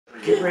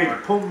Get ready to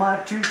pull my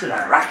tooth in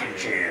a rocking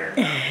chair.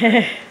 Do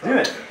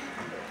it.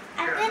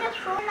 I'm gonna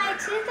pull my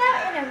tooth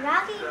out in a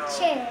rocking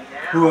chair.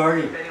 Who are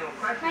you?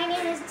 My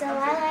name is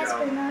Delilah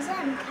Espinosa.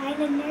 I'm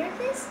kind of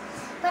nervous,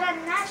 but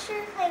I'm not sure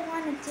if I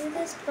want to do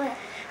this, but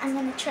I'm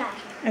gonna try.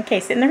 Okay,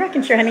 sit in the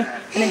rocking chair, honey.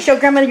 And then show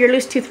grandmother your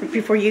loose tooth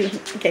before you...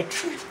 Okay.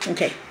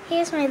 Okay.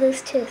 Here's my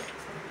loose tooth.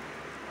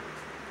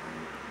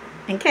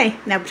 Okay,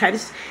 now try to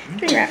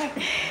string wrap.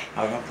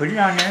 I'm going to put it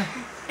on there.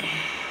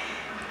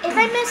 If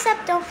I mess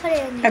up, don't put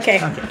it in.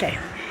 Okay, okay.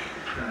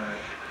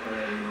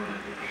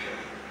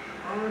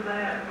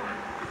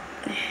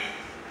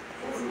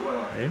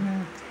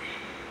 Amen.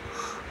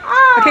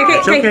 Oh. Okay,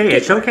 It's okay,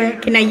 it's okay.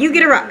 Okay, now you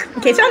get a rock.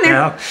 Okay, it's on there.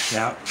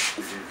 Now.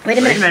 Wait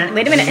a minute.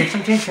 Wait a minute. Get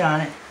some tension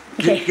on it.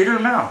 Okay. Get her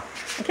mouth.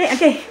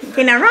 Okay,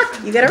 now rock.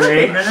 You gotta rock.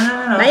 Wait, babe.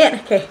 no. Not yet.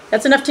 Okay,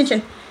 that's enough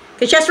tension.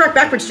 Okay, she has to rock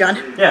backwards, John.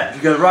 Yeah,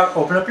 you gotta rock.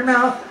 Open up your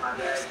mouth.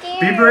 Scared.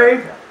 Be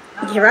brave.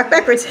 Okay, rock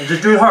backwards. And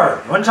just do it hard.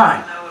 One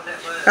time.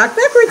 Rock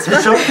backwards.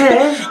 It's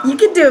okay. You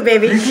can do it,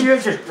 baby. You can do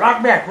it. Just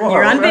rock back. Roll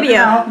You're hard. on Open up your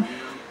video. mouth.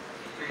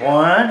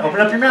 One.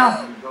 Open up your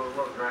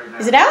mouth.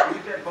 Is it out?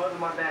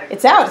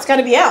 It's out. It's got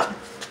to be out.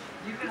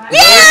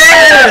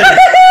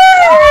 Yeah!